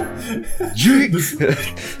 Yeet. This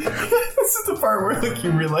is the part where like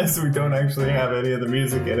you realize we don't actually have any of the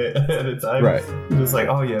music in it at a time. Right. You're just like,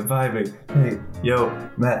 oh yeah, vibing. Hey, yo,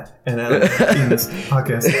 Matt and Adam in this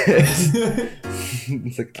podcast.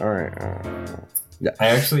 It's like, all right. Yeah. I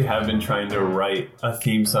actually have been trying to write a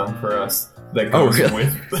theme song for us that goes really?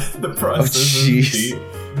 with the process.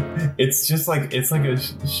 jeez. It's just like, it's like a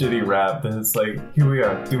shitty rap that it's like, here we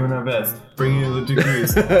are doing our best, bringing you the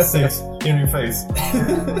degrees, 6 in your face.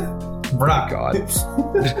 Bruh.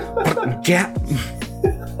 God. Gap.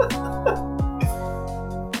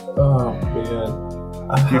 Oh man.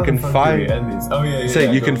 How You the can fuck do find- we end these? Oh yeah. So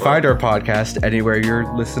you go can for find it. our podcast anywhere you're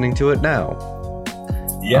listening to it now.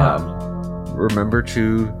 Yeah. Remember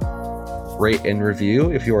to rate and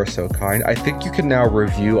review if you are so kind. I think you can now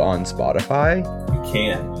review on Spotify. You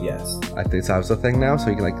can. Yes. I think that's the thing now, so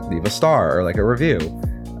you can like leave a star or like a review,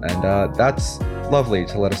 and that's lovely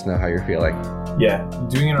to let us know how you're feeling. Yeah.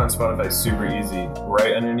 Doing it on Spotify is super easy.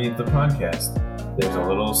 Right underneath the podcast, there's a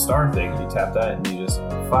little star thing. You tap that and you just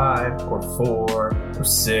 5 or 4 or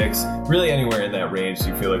 6, really anywhere in that range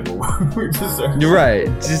you feel like we're deserving. You're right.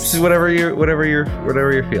 Just whatever you're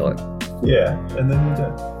feeling. Yeah, and then you're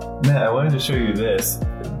done. Matt, I wanted to show you this.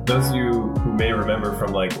 Those of you who may remember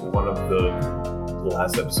from like one of the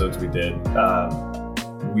last episodes we did,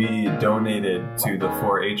 we donated to the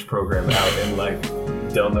 4-H program out in like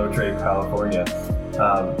Del Notre, California.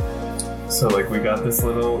 So like we got this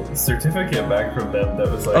little certificate back from them that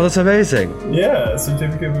was like, Oh, that's amazing. yeah, a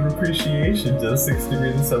certificate of appreciation to the 6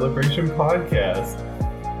 Degrees of Celebration podcast.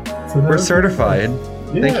 So that We're was certified.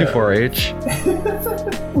 Yeah. Thank you, 4-H.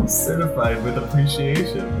 Certified with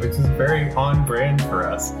appreciation, which is very on brand for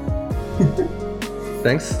us.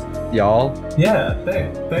 Thanks, y'all. Yeah,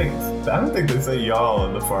 thanks. I don't think they say y'all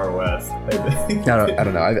in the far west. I think. I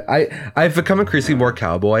don't know. I've become increasingly more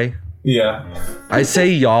cowboy. Yeah. I say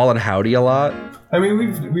y'all and howdy a lot. I mean,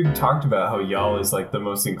 we've talked about how y'all is like the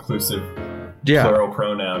most inclusive Yeah. plural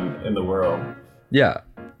pronoun in the world. Yeah.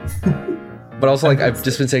 But also, like, I've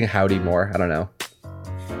just been saying howdy more. I don't know.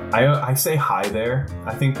 I say hi there.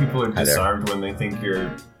 I think people are Hi there. disarmed when they think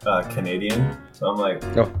you're Canadian. So I'm like,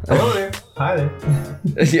 Oh, hello there, hi there.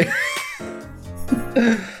 yeah.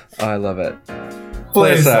 Oh, I love it.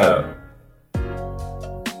 Play us out.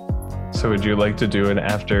 out. So would you like to do an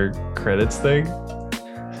after credits thing?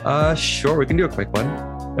 Sure. We can do a quick one.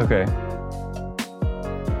 Okay.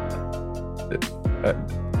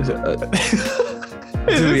 Is it,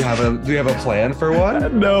 Do we have a plan for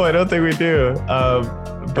one? No, I don't think we do.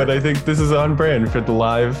 But I think this is on brand for the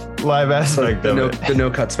live aspect of it. The no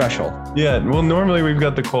cut special. Yeah, well, normally we've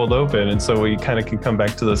got the cold open, and so we kind of can come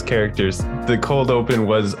back to those characters. The cold open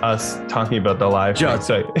was us talking about the live Just-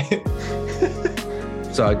 thing,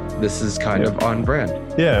 So this is kind of on brand.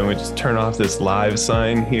 yeah, and we just turn off this live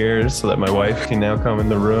sign here so that my wife can now come in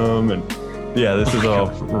the room, and yeah, this is all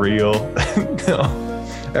real. No.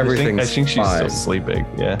 Everything's I think she's fine. still sleeping.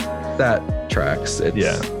 Yeah. that tracks. It's,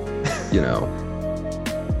 you know.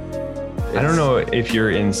 I don't know if you're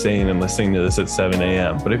insane and listening to this at 7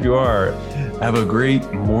 a.m., but if you are, have a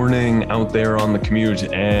great morning out there on the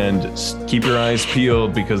commute and keep your eyes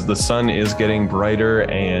peeled because the sun is getting brighter,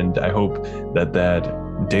 and I hope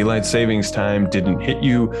that daylight savings time didn't hit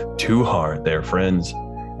you too hard there, friends.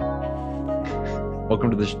 Welcome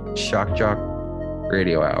to the Shock Jock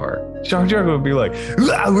Radio Hour. Shock Jock would be like,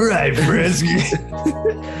 all right, friends.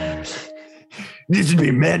 This would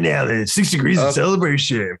be Matt now. 6 degrees of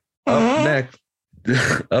celebration.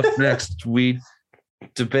 Up next, we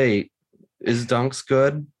debate: is Dunks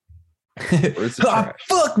good? Or is it trash?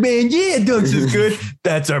 Fuck, man, yeah, Dunks is good.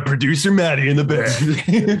 That's our producer Maddie in the back.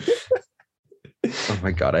 Oh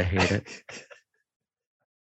my god, I hate it.